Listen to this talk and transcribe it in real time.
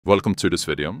Welcome to this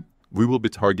video. We will be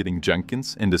targeting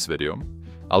Jenkins in this video.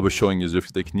 I'll be showing you the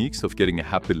techniques of getting a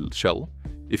happy little shell.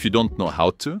 If you don't know how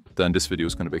to, then this video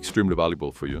is going to be extremely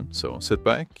valuable for you. So sit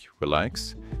back,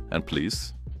 relax, and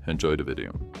please enjoy the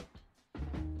video.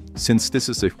 Since this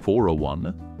is a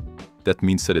 401, that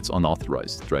means that it's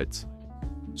unauthorized, right?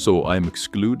 So I'm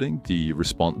excluding the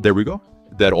response. There we go.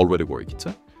 That already worked.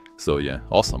 So yeah,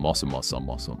 awesome.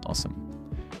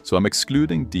 So I'm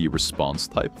excluding the response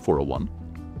type 401.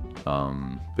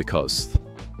 Because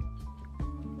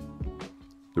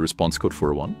the response code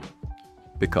 401,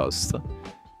 because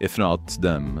if not,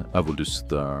 then I will just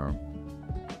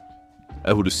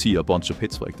see a bunch of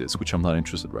hits like this, which I'm not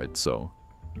interested, right? So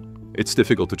it's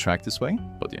difficult to track this way,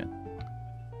 but yeah.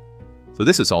 So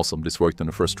this is awesome. This worked on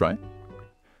the first try.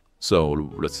 So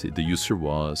let's see. The user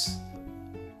was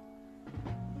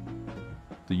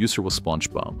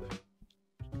SpongeBob.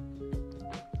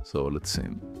 So let's see.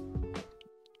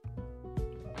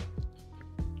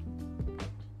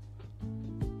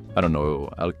 I don't know,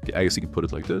 I guess you can put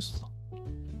it like this.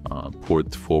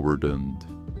 Port forward and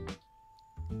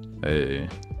a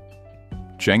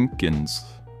Jenkins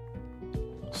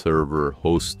server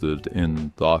hosted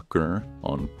in Docker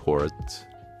on port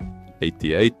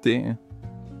 8080.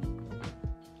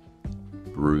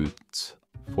 Brute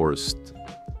forced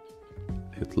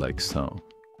hit like so.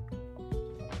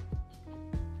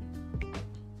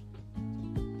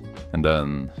 And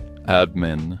then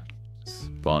admin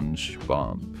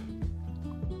SpongeBob.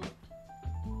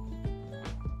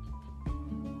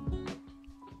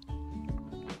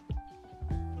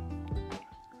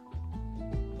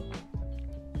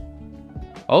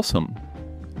 Awesome.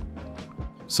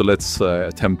 So let's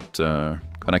attempt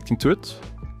connecting to it.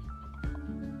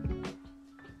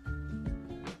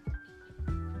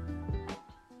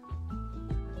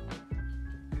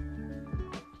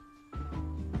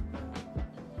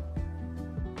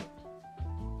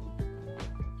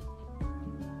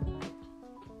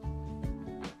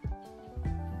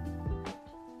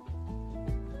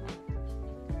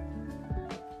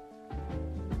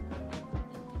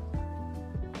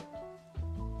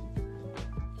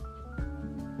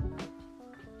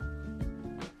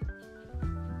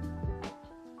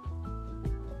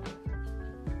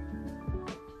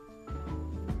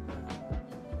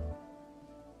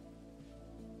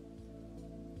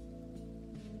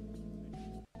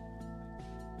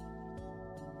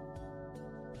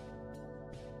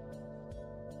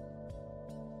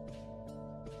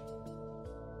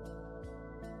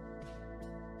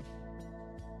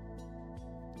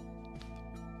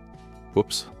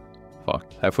 Whoops. Fuck,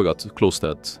 I forgot to close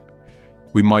that.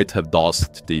 We might have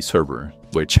DOSed the server,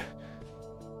 which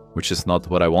is not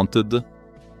what I wanted.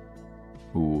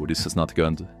 Ooh, this is not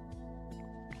good.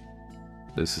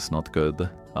 This is not good.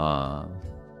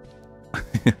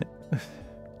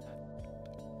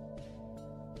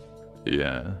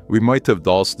 Yeah, we might have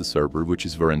DOSed the server, which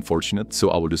is very unfortunate.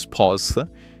 So I will just pause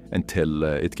until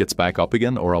it gets back up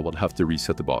again, or I will have to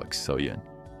reset the box. So yeah.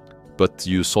 But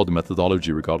you saw the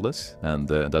methodology regardless, and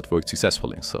that worked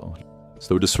successfully. So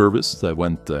the service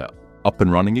went up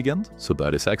and running again, so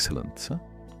that is excellent.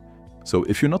 So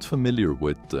if you're not familiar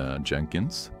with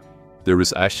Jenkins, there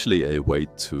is actually a way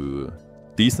to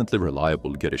decently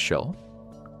reliable get a shell.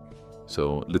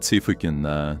 So let's see if we can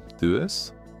do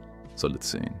this. So let's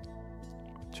see.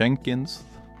 Jenkins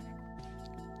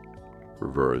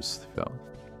reverse valve.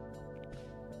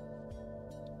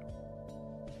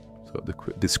 So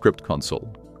the script console.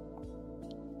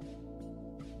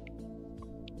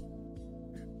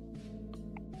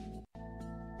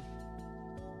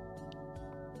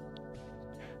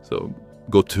 So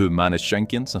go to manage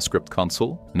Jenkins and script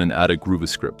console, and then add a Groovy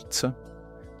script.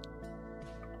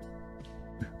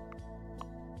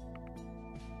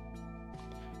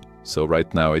 So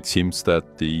right now it seems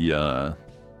that the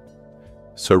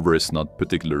server is not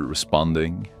particularly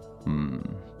responding.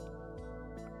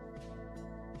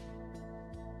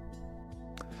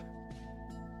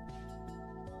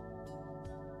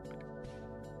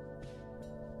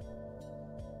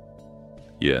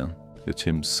 Yeah, it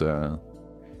seems time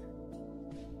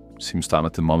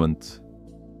at the moment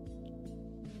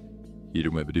either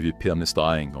maybe the VPN is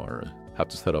dying or have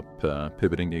to set up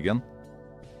pivoting again.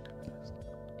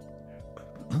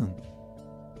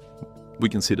 We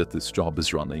can see that this job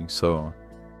is running, so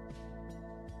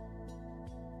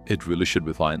it really should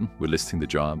be fine. We're listing the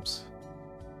jobs.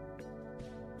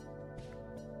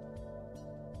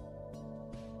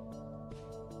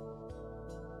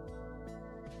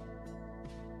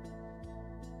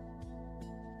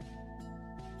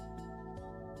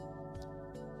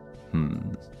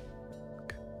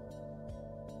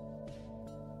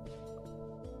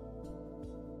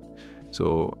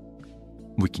 So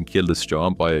we can kill this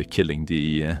job by killing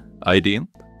the ID.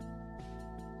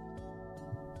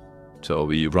 So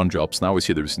we run jobs now, we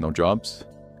see there's no jobs.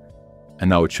 And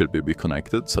now it should be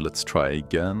reconnected, so let's try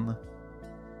again.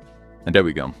 And there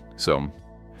we go. So,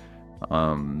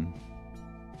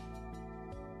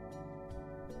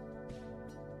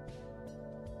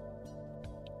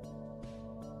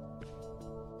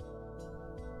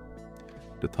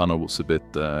 the tunnel was a bit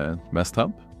messed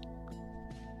up.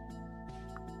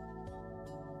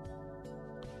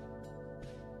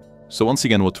 So once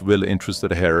again, what we're really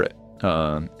interested here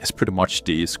is pretty much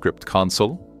the script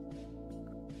console.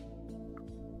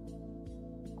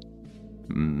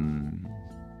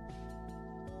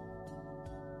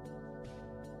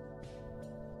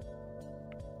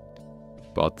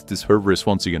 But this server is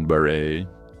once again very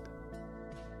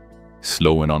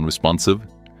slow and unresponsive,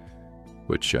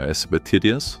 which is a bit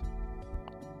tedious.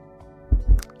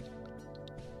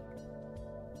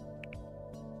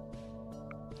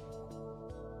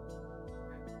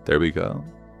 There we go.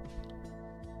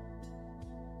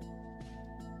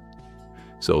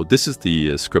 So this is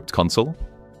the script console.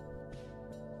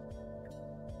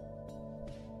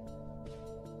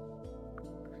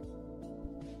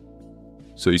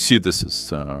 So you see this is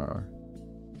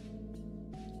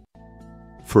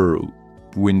for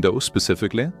Windows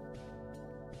specifically.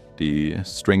 The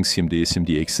string cmd,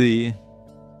 cmd.exe.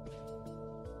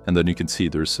 And then you can see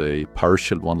there's a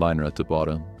partial one-liner at the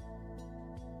bottom.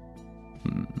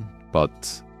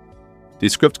 But the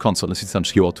script console is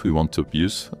essentially what we want to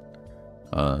use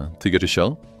to get a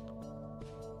shell.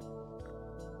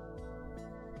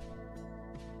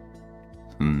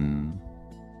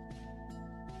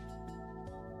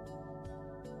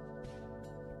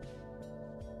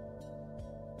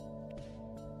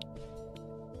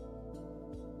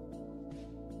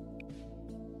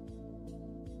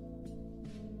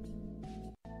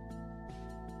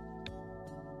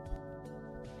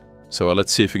 So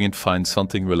let's see if we can find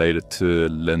something related to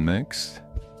Linux.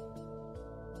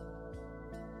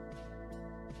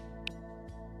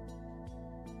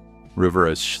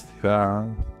 Reverse.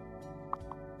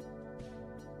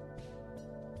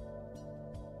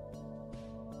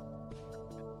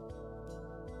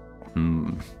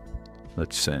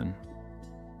 Let's see.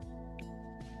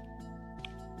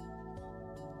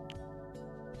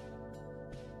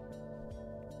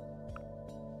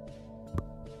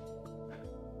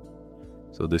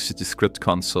 So this is the script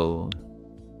console.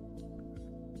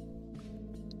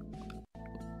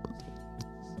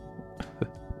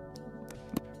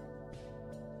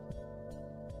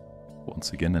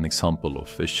 Once again, an example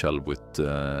of a shell with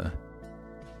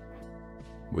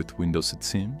Windows, it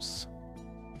seems.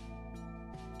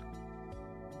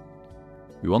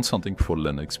 We want something for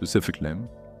Linux specifically.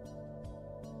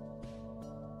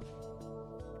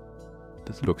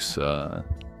 This looks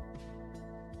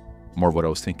more what I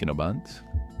was thinking about.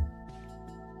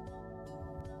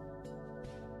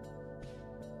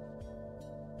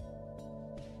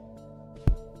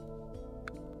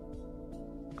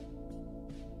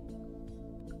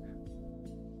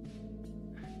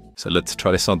 So let's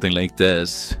try something like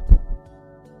this.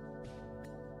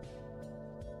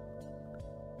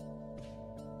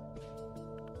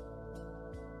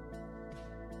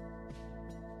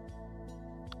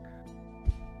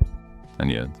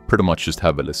 And yeah, pretty much just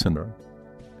have a listener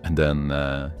and then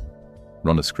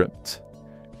run a script.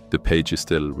 The page is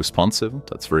still responsive,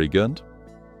 that's very good.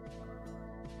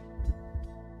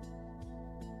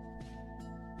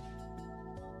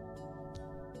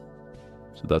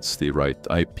 So that's the right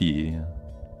IP.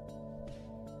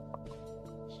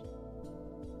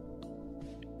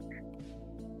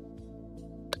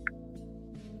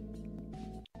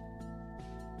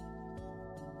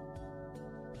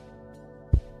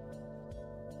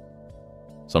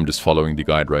 So I'm just following the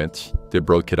guide, right? They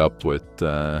broke it up with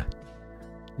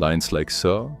lines like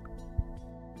so.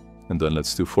 And then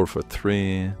let's do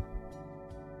 443.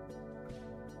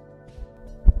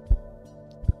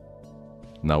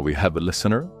 Now we have a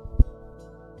listener.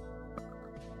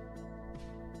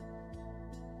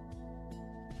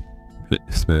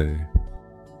 It's me.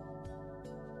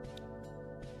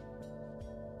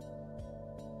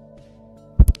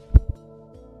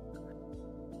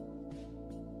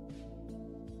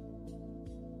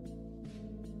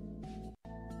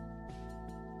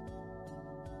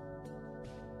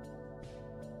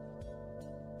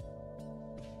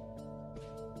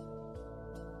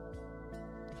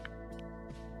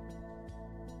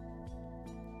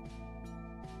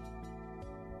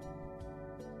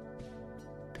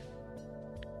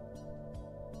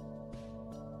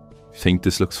 I think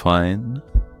this looks fine.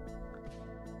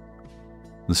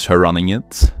 Let's try running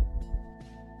it.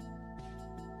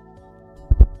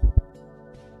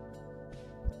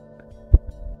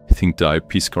 think the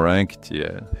IP is correct.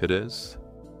 Yeah, it is.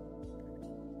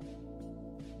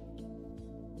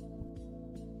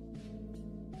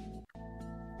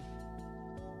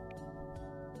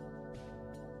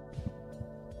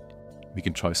 We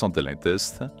can try something like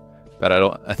this, but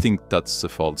I think that's a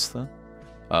false.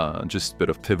 Just a bit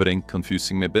of pivoting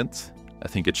confusing me a bit. I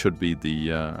think it should be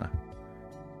the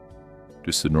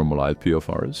just the normal IP of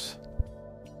ours.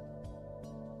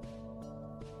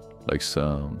 Like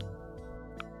some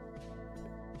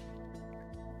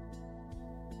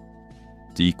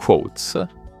the quotes.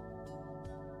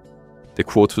 The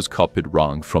quote was copied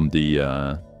wrong from the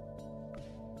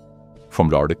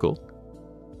article.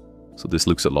 So this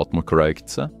looks a lot more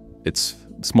correct. It's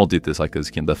small details like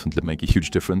this can definitely make a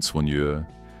huge difference when you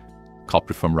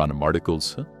copy from random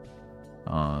articles.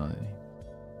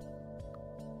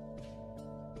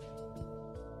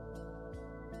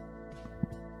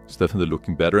 It's definitely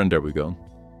looking better, and there we go.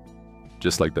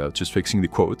 Just like that, just fixing the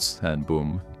quotes, and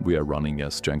boom, we are running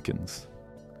as Jenkins.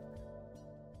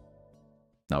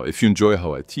 Now, if you enjoy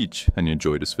how I teach, and you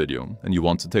enjoy this video, and you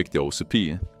want to take the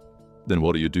OSCP, then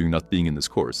what are you doing not being in this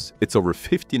course? It's over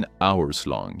 15 hours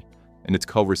long, and it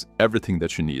covers everything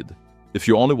that you need. If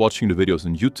you're only watching the videos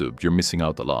on YouTube, you're missing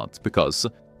out a lot, because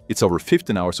it's over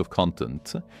 15 hours of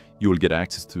content. You will get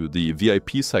access to the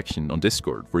VIP section on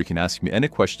Discord, where you can ask me any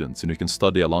questions, and you can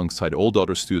study alongside all the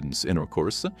other students in our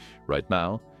course. Right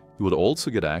now, you will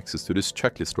also get access to this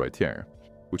checklist right here,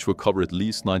 which will cover at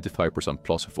least 95%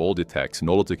 plus of all the attacks and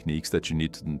all the techniques that you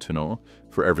need to know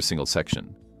for every single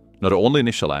section. Not only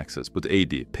initial access, but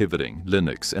AD, pivoting,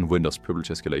 Linux, and Windows privilege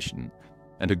escalation.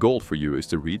 And the goal for you is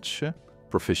to reach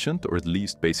proficient or at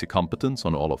least basic competence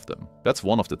on all of them. That's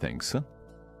one of the things.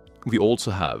 We also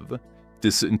have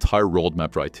this entire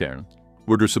roadmap right here,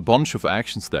 where there's a bunch of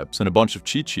action steps and a bunch of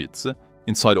cheat sheets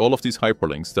inside all of these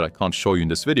hyperlinks that I can't show you in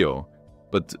this video.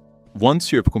 But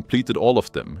once you have completed all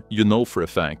of them, you know for a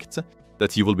fact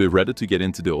that you will be ready to get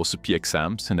into the OSCP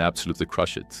exams and absolutely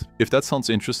crush it. If that sounds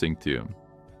interesting to you,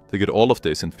 to get all of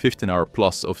this in 15-hour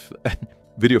plus of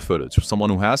video footage from someone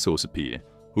who has OSCP,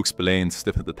 who explains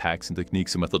different attacks and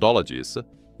techniques and methodologies,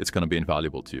 it's going to be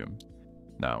invaluable to you.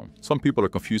 Now, some people are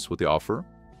confused with the offer.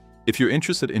 If you're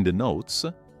interested in the notes,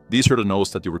 these are the notes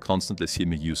that you will constantly see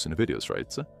me use in the videos,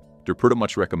 right? They're pretty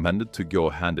much recommended to go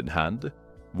hand in hand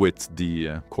with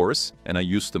the course, and I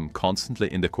use them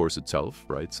constantly in the course itself,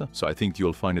 right? So I think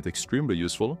you'll find it extremely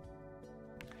useful.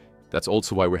 That's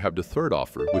also why we have the third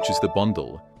offer, which is the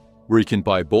bundle, where you can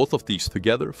buy both of these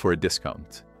together for a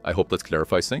discount. I hope that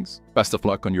clarifies things. Best of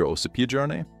luck on your OSCP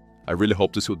journey. I really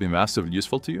hope this will be massively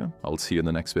useful to you. I'll see you in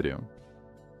the next video.